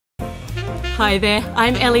Hi there,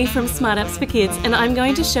 I'm Ellie from Smart Apps for Kids, and I'm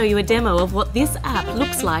going to show you a demo of what this app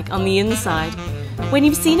looks like on the inside. When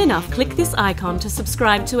you've seen enough, click this icon to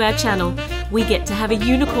subscribe to our channel. We get to have a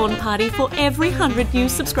unicorn party for every 100 new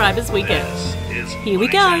subscribers we get. Here we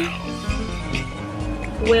go.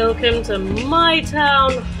 Welcome to My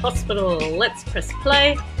Town Hospital. Let's press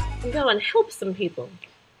play and go and help some people.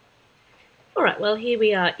 Alright, well here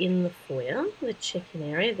we are in the foyer, the check-in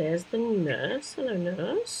area. There's the nurse. Hello,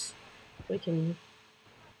 nurse. We can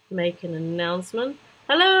make an announcement.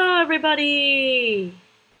 Hello, everybody!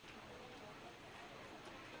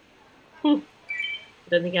 I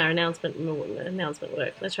don't think our announcement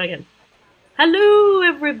worked. Let's try again. Hello,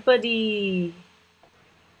 everybody!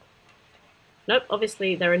 Nope,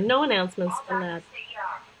 obviously there are no announcements allowed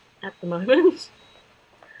at the moment.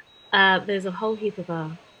 There's a whole heap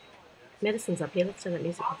of medicines up here. Let's turn that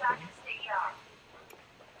music off.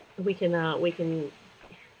 We can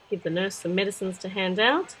give the nurse some medicines to hand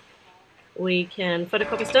out. We can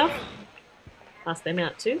photocopy stuff, pass them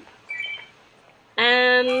out too.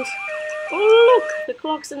 And oh, look, the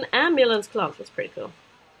clock's an ambulance clock. That's pretty cool.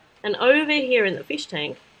 And over here in the fish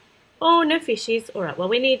tank, oh, no fishies. All right, well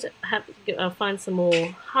we need to find some more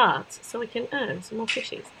hearts so we can earn some more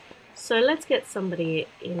fishies. So let's get somebody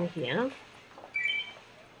in here.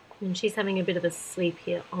 And she's having a bit of a sleep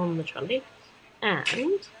here on the trolley.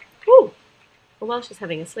 And, ooh, well, while she's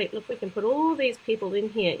having a sleep, look, we can put all these people in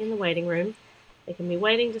here in the waiting room. They can be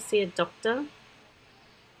waiting to see a doctor.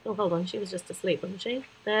 Oh, hold on, she was just asleep, wasn't she?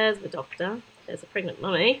 There's the doctor. There's a pregnant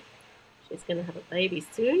mummy. She's going to have a baby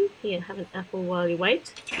soon. Here, have an apple while you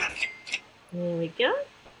wait. There we go.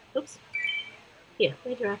 Oops. Here,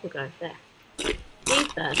 where'd your apple go? There.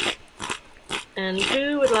 Eat that. And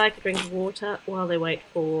who would like a drink of water while they wait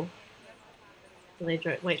for the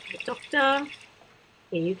doctor?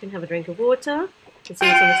 Here, you can have a drink of water. You can see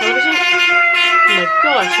this on the television. Oh my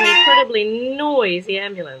gosh, an incredibly noisy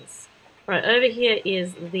ambulance. Right, over here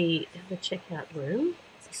is the checkout room.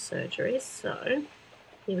 It's a surgery, so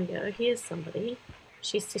here we go. Here's somebody.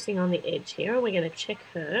 She's sitting on the edge here, and we're going to check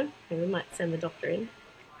her. And we might send the doctor in.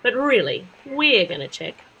 But really, we're going to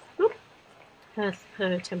check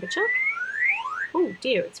her temperature. Oh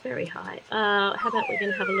dear, it's very high. How about we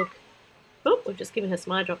can have a look. Oh, we've just given her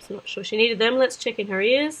some eye drops. I'm not sure she needed them. Let's check in her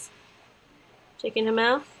ears. Check in her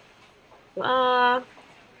mouth. Hold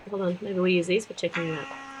on, maybe we'll use these for checking her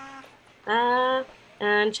mouth.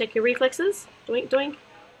 And check your reflexes. Doink, doink.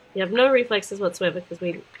 You have no reflexes whatsoever because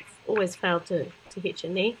we always fail to hit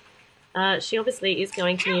your knee. She obviously is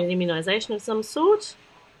going to need an immunisation of some sort.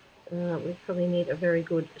 We probably need a very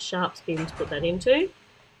good sharp spoon to put that into.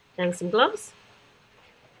 And some gloves.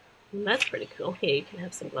 And that's pretty cool. Here, you can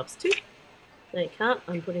have some gloves too. No, you can't.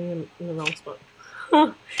 I'm putting them in the wrong spot.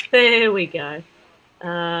 There we go.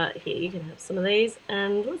 Here, you can have some of these.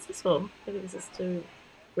 And what's this for? Maybe this is to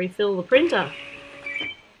refill the printer.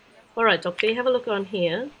 Alright, doctor, have a look on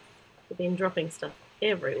here. You've been dropping stuff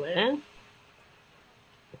everywhere.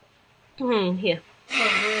 Here. Here,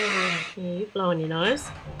 you blow on your nose.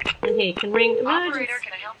 And here, you can ring emergency. Operator,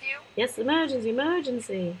 can I help you? Yes,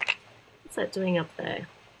 emergency. What's that doing up there?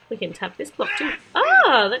 We can tap this clock too.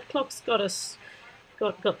 Ah, that clock's got us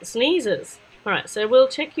got the sneezes. Alright, so we'll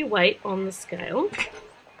check your weight on the scale. There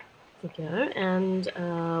we go, and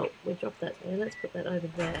we drop that there. Let's put that over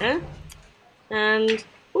there. And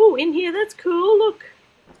oh, in here, that's cool. Look.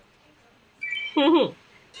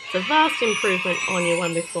 It's a vast improvement on your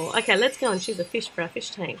one before. Okay, let's go and choose a fish for our fish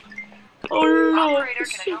tank. Oh Lord, Operator,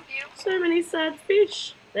 can I help you? So many sad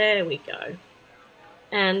fish. There we go.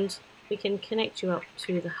 And we can connect you up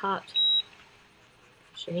to the heart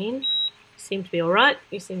machine. You seem to be alright.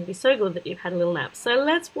 You seem to be so good that you've had a little nap. So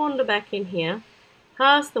let's wander back in here,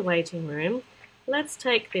 past the waiting room. Let's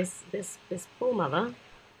take this poor mother.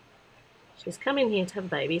 She's come in here to have a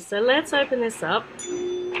baby. So let's open this up.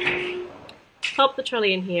 Pop the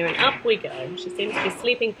trolley in here and up we go. She seems to be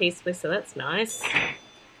sleeping peacefully, so that's nice.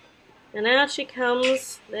 And out she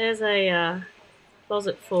comes. There's a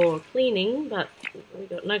closet for cleaning, but we've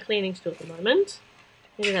got no cleaning to do at the moment.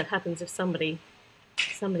 Maybe that happens if somebody's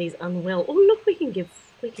unwell. Oh look, we can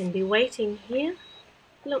be waiting here.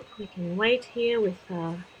 Look, we can wait here with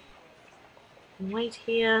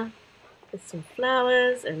some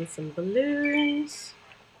flowers and some balloons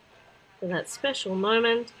for that special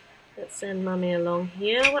moment. Let's send Mummy along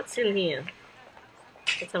here. What's in here?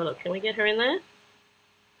 Let's have a look. Can we get her in there?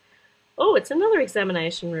 Oh, it's another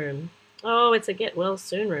examination room. Oh, it's a get well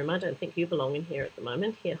soon room. I don't think you belong in here at the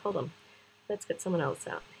moment. Here, hold on. Let's get someone else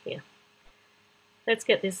out here. Let's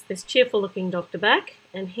get this cheerful looking doctor back,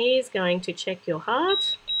 and he's going to check your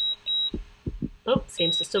heart. Oh,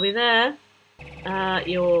 seems to still be there.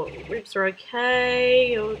 Your ribs are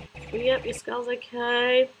okay. Yep, your skull's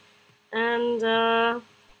okay. And oh,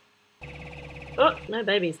 no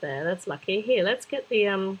babies there. That's lucky. Here, let's get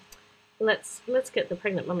the let's get the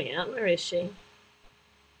pregnant mummy out. Where is she?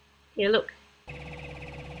 Here, look.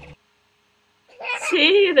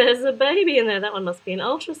 See, there's a baby in there. That one must be an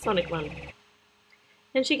ultrasonic one.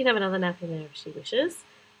 And she can have another nap in there if she wishes.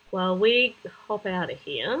 While we hop out of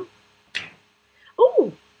here.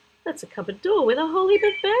 Oh, that's a cupboard door with a whole heap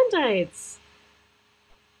of band-aids.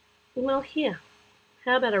 Well, here.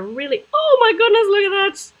 How about a really... Oh my goodness, look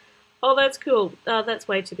at that. Oh, that's cool. That's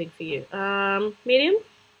way too big for you. Medium?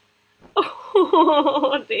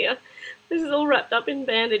 Oh dear. This is all wrapped up in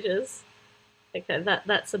bandages. Okay,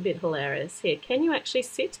 that's a bit hilarious. Here, can you actually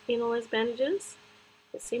sit in all those bandages?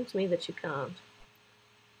 It seems to me that you can't.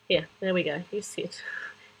 Here, there we go. You sit.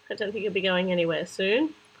 I don't think you'll be going anywhere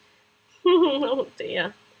soon. Oh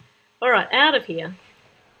dear. Alright, out of here.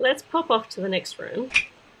 Let's pop off to the next room.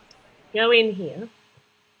 Go in here.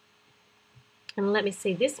 And let me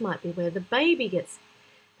see, this might be where the baby gets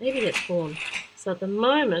born. So at the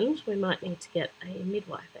moment, we might need to get a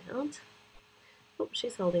midwife out. Oh,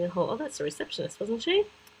 she's holding a whole... Oh, that's a receptionist, wasn't she?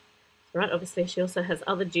 Right, obviously she also has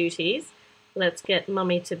other duties. Let's get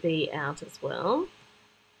Mummy to be out as well.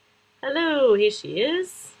 Hello, here she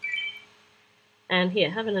is. And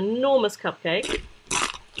here, have an enormous cupcake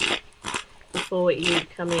before you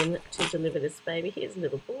come in to deliver this baby. Here's a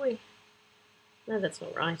little boy. No, that's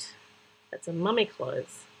not right. That's a mummy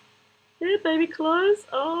clothes. Yeah, baby clothes.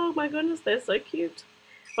 Oh my goodness, they're so cute.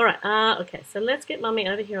 All right, okay, so let's get Mummy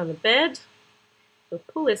over here on the bed. We'll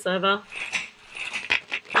pull this over.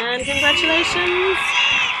 And congratulations.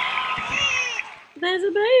 There's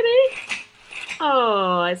a baby.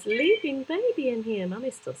 Oh, a sleeping baby in here.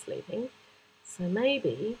 Mummy's still sleeping. So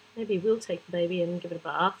maybe we'll take the baby and give it a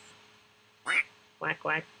bath. Whack,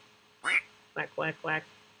 whack. Whack, whack, whack.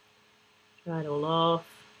 Dry it all off.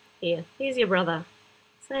 Here's your brother.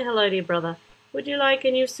 Say hello to your brother. Would you like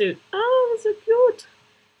a new suit? Oh, that's so cute.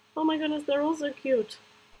 Oh my goodness, they're all so cute.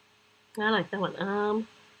 I like that one. Oh,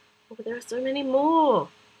 but there are so many more.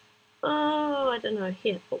 Oh, I don't know.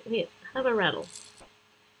 Here, have a rattle.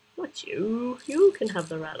 Not you. You can have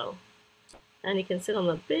the rattle. And you can sit on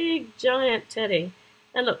the big, giant teddy.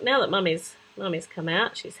 And look, now that Mummy's come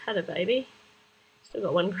out, she's had a baby. Still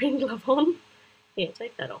got one green glove on. Here,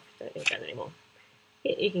 take that off. Don't need that anymore.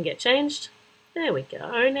 Here, you can get changed. There we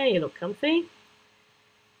go. Now you look comfy.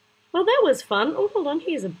 Well, that was fun. Oh, hold on.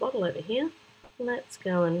 Here's a bottle over here. Let's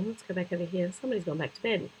go back over here. Somebody's gone back to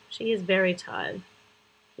bed. She is very tired.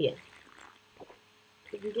 Here.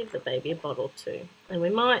 We can give the baby a bottle too. And we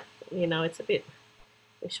might, you know, it's a bit...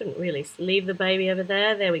 We shouldn't really leave the baby over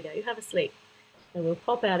there. There we go. You have a sleep. And we'll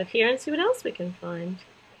pop out of here and see what else we can find.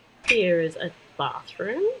 Here is a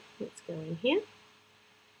bathroom. Let's go in here.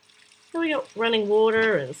 So we got running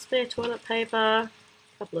water and spare toilet paper. A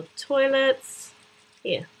couple of toilets.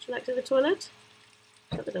 Here, would you like to do the toilet?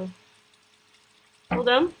 Shut the door. Hold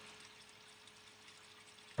on.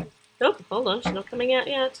 Oh, hold on. She's not coming out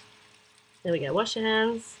yet. There we go. Wash your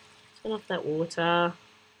hands. Turn off that water.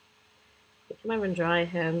 Come over and dry your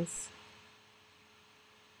hands.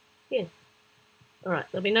 Here. Alright,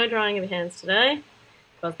 there'll be no drying of your hands today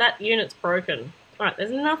because that unit's broken. Alright,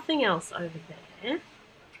 there's nothing else over there.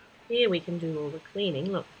 Here we can do all the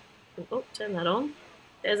cleaning. Look. Oh, turn that on.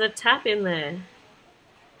 There's a tap in there.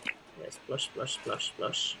 There's flush, flush, flush,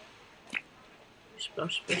 flush. Flush,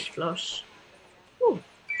 flush, flush, flush. Ooh.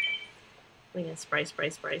 We're going to spray, spray,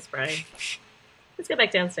 spray, spray. Let's go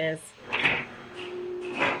back downstairs.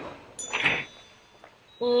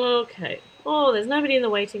 Okay. Oh, there's nobody in the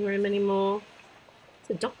waiting room anymore.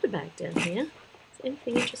 It's a doctor bag down here. Is there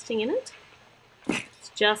anything interesting in it?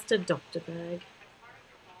 It's just a doctor bag.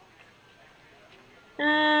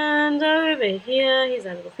 And over here, here's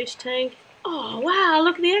our little fish tank. Oh, wow,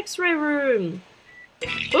 look at the x-ray room.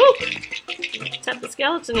 Ooh! Tap the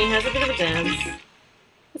skeleton, he has a bit of a dance.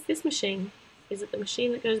 What's this machine? Is it the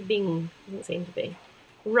machine that goes bing? Doesn't seem to be.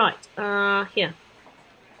 Right, here.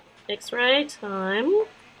 X-ray time.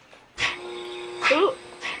 Ooh.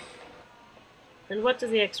 And what does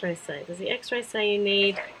the x-ray say? Does the x-ray say you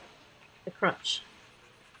need a crutch?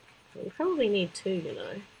 Well, you probably need two, you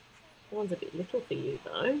know. That one's a bit little for you,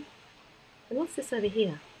 though. And what's this over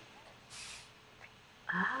here?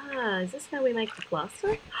 Ah, is this how we make the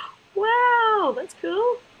plaster? Wow, that's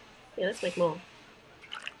cool. Yeah, let's make more.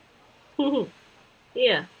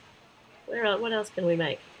 Yeah. What else can we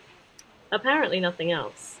make? Apparently nothing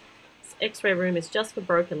else. This x-ray room is just for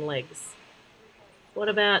broken legs. What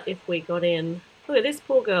about if we got in... Look at this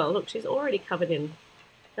poor girl. Look, she's already covered in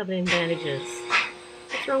bandages.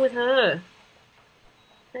 What's wrong with her?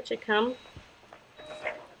 How'd you come?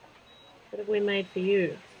 What have we made for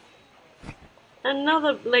you?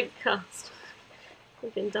 Another leg cast.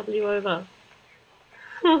 We can W over.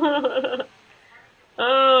 Oh,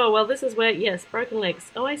 well this is where, yes, broken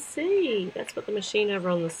legs. Oh, I see. That's what the machine over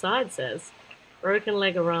on the side says. Broken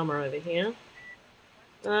legorama over here.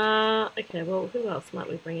 Okay, well, who else might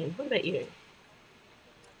we bring in? What about you?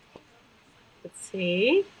 Let's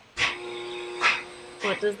see.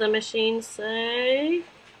 What does the machine say?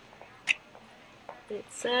 It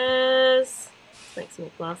says... Let's make some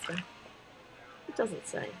more plaster. It doesn't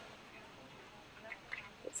say.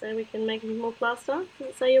 Does it say we can make more plaster? Does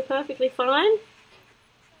it say you're perfectly fine?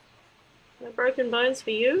 No broken bones for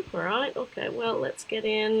you? Alright, okay, well, let's get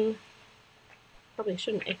in... Probably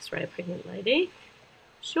shouldn't x-ray a pregnant lady.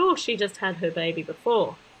 Sure, she just had her baby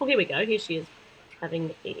before. Oh, here we go. Here she is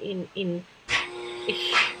having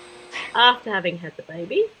after having had the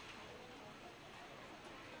baby.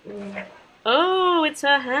 Oh, it's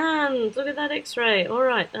her hand. Look at that x-ray. All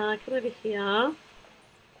right, come over here.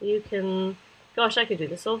 You can... Gosh, I could do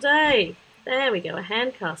this all day. There we go, a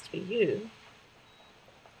hand cast for you.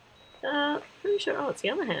 Pretty sure... Oh, it's the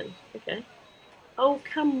other hand. Okay. Oh,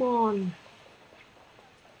 come on.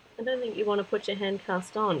 I don't think you want to put your hand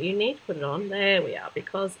cast on. You need to put it on. There we are,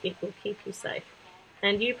 because it will keep you safe.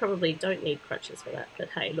 And you probably don't need crutches for that. But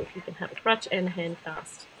hey, look, you can have a crutch and a hand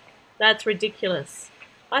cast. That's ridiculous.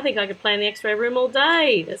 I think I could play in the x-ray room all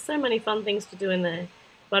day. There's so many fun things to do in there.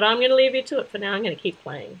 But I'm going to leave you to it for now. I'm going to keep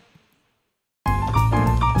playing.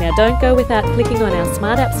 Now don't go without clicking on our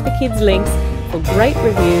Smart Apps for Kids links for great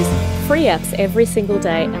reviews, free apps every single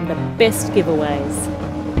day, and the best giveaways.